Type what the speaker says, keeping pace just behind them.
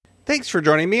Thanks for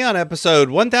joining me on episode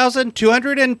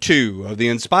 1202 of the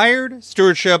Inspired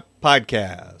Stewardship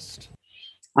Podcast.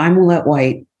 I'm Willette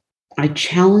White. I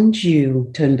challenge you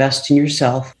to invest in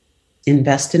yourself,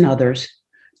 invest in others,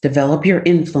 develop your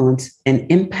influence,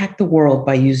 and impact the world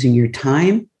by using your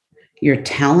time, your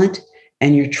talent,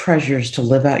 and your treasures to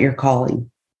live out your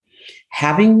calling.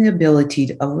 Having the ability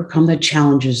to overcome the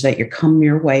challenges that come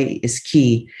your way is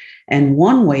key. And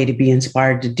one way to be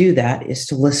inspired to do that is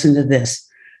to listen to this,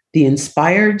 the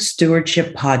Inspired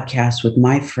Stewardship Podcast with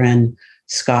my friend,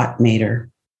 Scott Mader.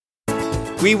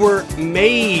 We were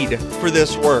made for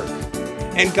this work,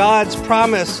 and God's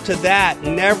promise to that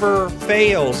never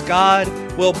fails. God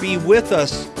will be with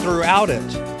us throughout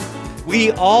it.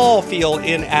 We all feel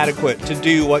inadequate to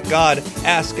do what God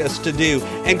asks us to do,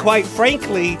 and quite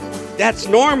frankly, that's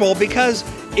normal because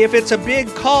if it's a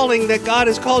big calling that God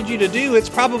has called you to do, it's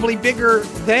probably bigger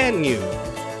than you.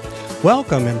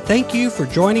 Welcome and thank you for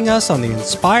joining us on the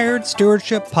Inspired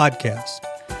Stewardship Podcast.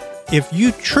 If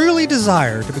you truly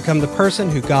desire to become the person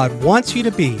who God wants you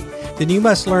to be, then you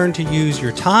must learn to use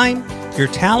your time, your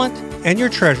talent, and your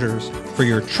treasures for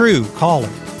your true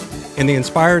calling. In the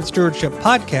Inspired Stewardship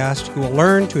Podcast, you will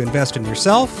learn to invest in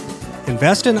yourself,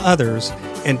 invest in others,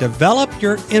 and develop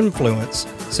your influence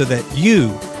so that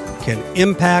you can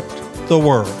impact the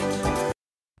world.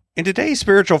 In today's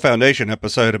Spiritual Foundation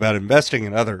episode about investing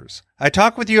in others, I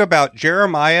talk with you about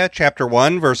Jeremiah chapter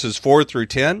 1, verses 4 through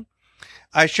 10.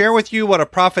 I share with you what a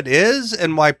prophet is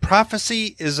and why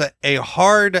prophecy is a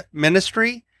hard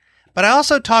ministry. But I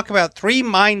also talk about 3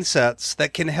 mindsets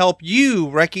that can help you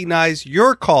recognize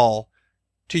your call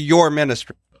to your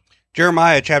ministry.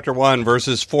 Jeremiah chapter 1,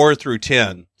 verses 4 through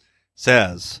 10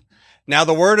 says, "Now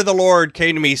the word of the Lord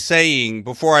came to me, saying,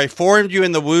 Before I formed you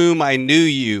in the womb, I knew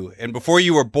you, and before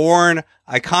you were born,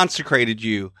 I consecrated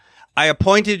you. I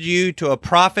appointed you to a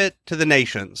prophet to the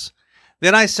nations.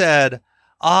 Then I said,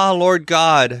 Ah, Lord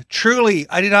God, truly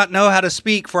I do not know how to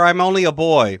speak, for I am only a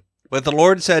boy. But the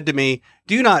Lord said to me,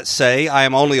 Do not say, I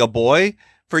am only a boy,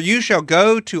 for you shall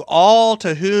go to all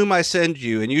to whom I send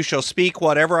you, and you shall speak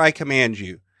whatever I command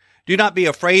you. Do not be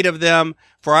afraid of them,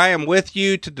 for I am with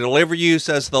you to deliver you,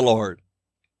 says the Lord.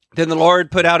 Then the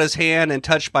Lord put out his hand and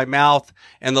touched my mouth,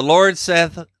 and the Lord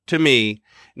saith to me,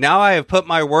 Now I have put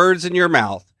my words in your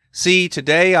mouth. See,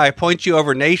 today I appoint you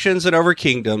over nations and over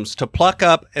kingdoms, to pluck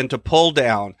up and to pull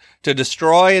down, to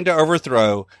destroy and to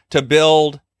overthrow, to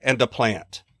build and to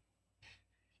plant."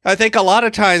 I think a lot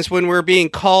of times when we're being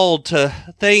called to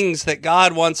things that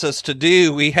God wants us to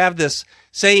do, we have this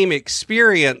same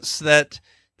experience that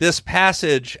this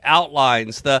passage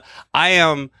outlines, the I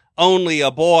am only a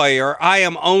boy, or I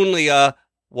am only a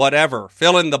whatever,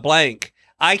 fill in the blank.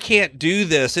 I can't do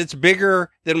this. It's bigger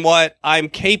than what I'm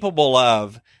capable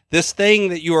of. This thing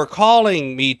that you are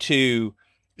calling me to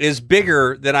is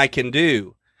bigger than I can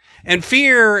do. And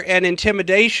fear and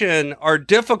intimidation are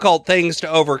difficult things to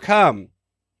overcome.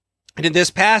 And in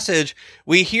this passage,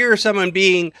 we hear someone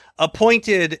being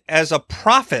appointed as a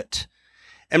prophet.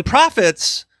 And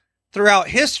prophets throughout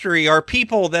history are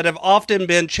people that have often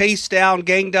been chased down,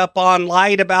 ganged up on,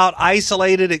 lied about,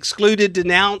 isolated, excluded,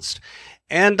 denounced,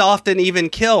 and often even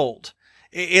killed.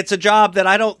 It's a job that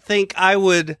I don't think I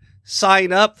would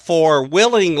sign up for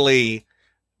willingly,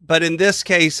 but in this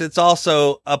case, it's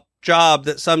also a job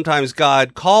that sometimes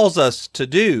God calls us to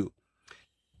do.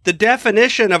 The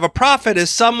definition of a prophet is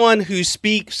someone who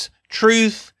speaks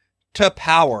truth to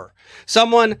power.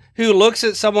 Someone who looks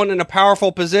at someone in a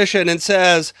powerful position and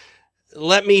says,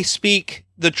 let me speak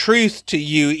the truth to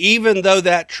you, even though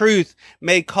that truth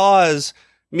may cause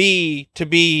me to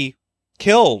be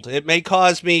killed. It may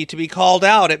cause me to be called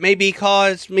out. It may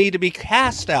cause me to be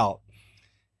cast out.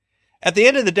 At the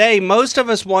end of the day, most of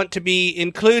us want to be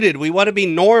included. We want to be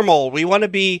normal. We want to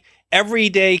be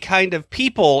everyday kind of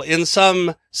people in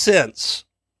some sense.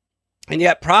 And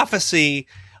yet prophecy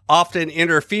often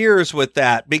interferes with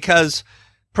that because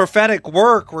prophetic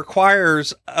work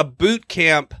requires a boot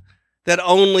camp that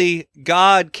only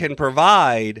God can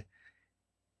provide,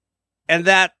 and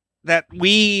that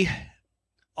we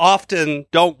often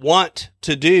don't want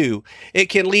to do. It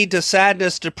can lead to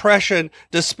sadness, depression,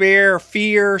 despair,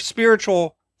 fear,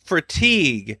 spiritual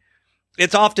fatigue.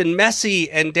 It's often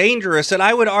messy and dangerous, and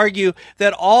I would argue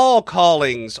that all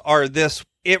callings are this.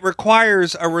 It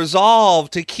requires a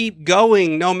resolve to keep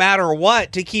going no matter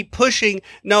what, to keep pushing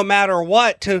no matter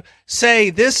what, to say,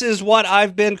 this is what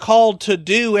I've been called to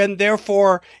do, and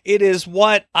therefore it is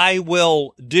what I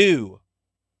will do.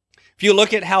 If you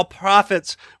look at how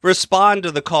prophets respond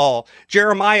to the call,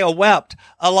 Jeremiah wept,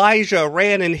 Elijah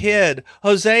ran and hid,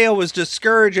 Hosea was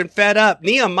discouraged and fed up,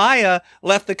 Nehemiah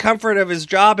left the comfort of his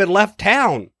job and left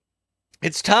town.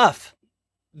 It's tough.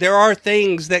 There are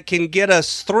things that can get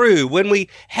us through. When we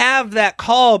have that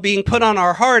call being put on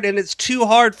our heart and it's too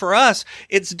hard for us,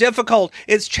 it's difficult,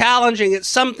 it's challenging, it's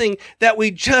something that we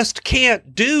just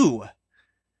can't do.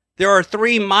 There are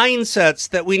 3 mindsets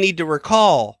that we need to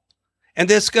recall. And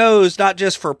this goes not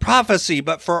just for prophecy,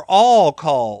 but for all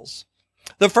calls.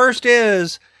 The first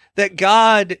is that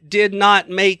God did not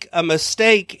make a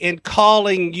mistake in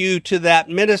calling you to that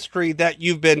ministry that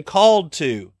you've been called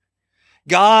to.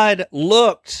 God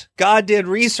looked, God did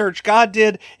research, God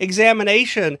did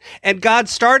examination, and God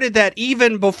started that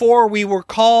even before we were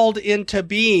called into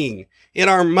being in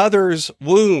our mother's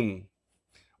womb.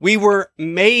 We were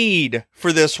made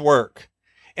for this work,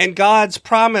 and God's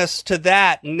promise to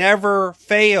that never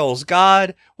fails.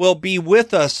 God will be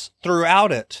with us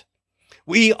throughout it.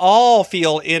 We all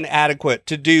feel inadequate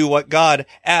to do what God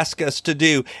asks us to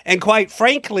do, and quite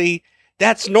frankly,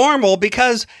 that's normal,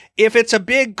 because if it's a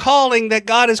big calling that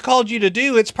God has called you to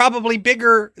do, it's probably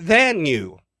bigger than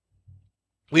you.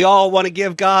 We all want to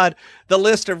give God the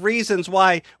list of reasons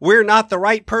why we're not the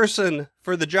right person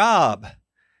for the job,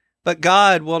 but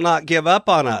God will not give up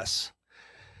on us.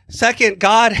 Second,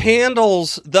 God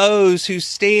handles those who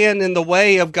stand in the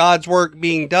way of God's work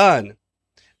being done.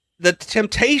 The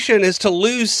temptation is to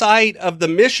lose sight of the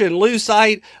mission, lose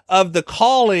sight of the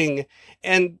calling,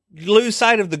 and lose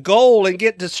sight of the goal and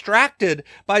get distracted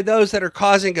by those that are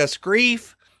causing us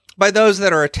grief, by those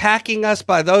that are attacking us,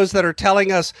 by those that are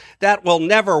telling us that will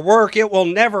never work, it will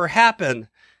never happen.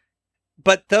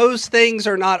 But those things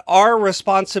are not our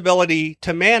responsibility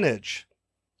to manage.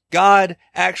 God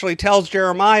actually tells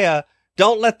Jeremiah,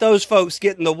 don't let those folks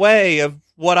get in the way of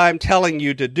what I'm telling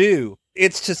you to do.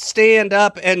 It's to stand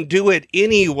up and do it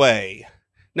anyway,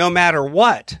 no matter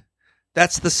what.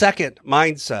 That's the second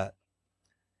mindset.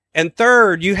 And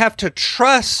third, you have to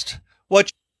trust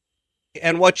what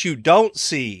you don't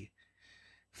see.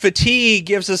 Fatigue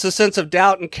gives us a sense of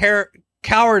doubt and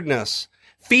cowardness.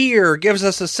 Fear gives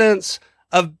us a sense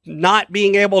of not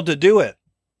being able to do it.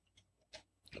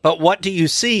 But what do you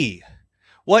see?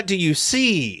 What do you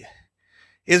see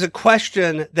is a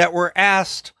question that we're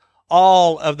asked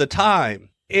all of the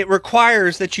time. It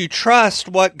requires that you trust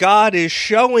what God is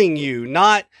showing you,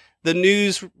 not the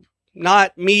news,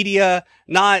 not media,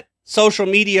 not social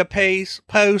media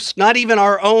posts, not even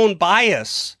our own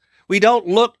bias. We don't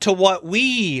look to what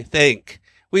we think.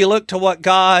 We look to what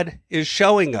God is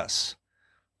showing us.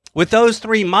 With those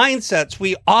 3 mindsets,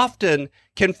 we often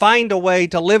can find a way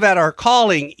to live out our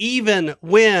calling even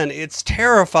when it's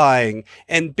terrifying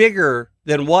and bigger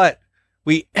than what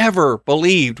we ever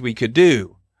believed we could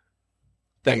do.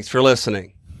 Thanks for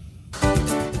listening.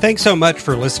 Thanks so much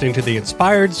for listening to the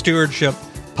Inspired Stewardship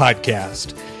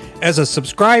Podcast. As a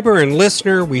subscriber and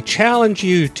listener, we challenge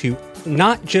you to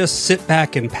not just sit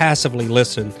back and passively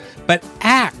listen, but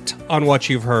act on what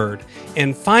you've heard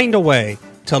and find a way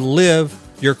to live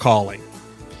your calling.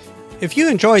 If you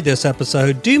enjoyed this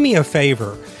episode, do me a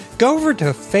favor. Go over to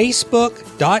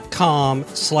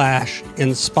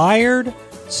facebook.com/inspired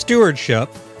stewardship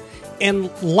and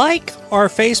like our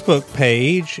Facebook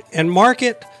page and mark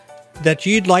it that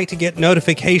you'd like to get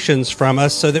notifications from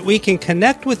us so that we can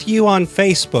connect with you on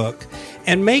Facebook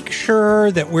and make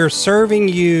sure that we're serving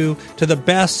you to the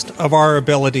best of our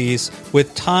abilities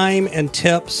with time and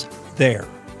tips there.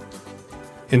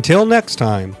 Until next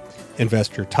time,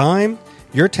 invest your time,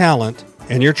 your talent,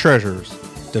 and your treasures.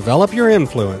 Develop your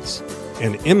influence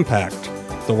and impact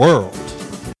the world.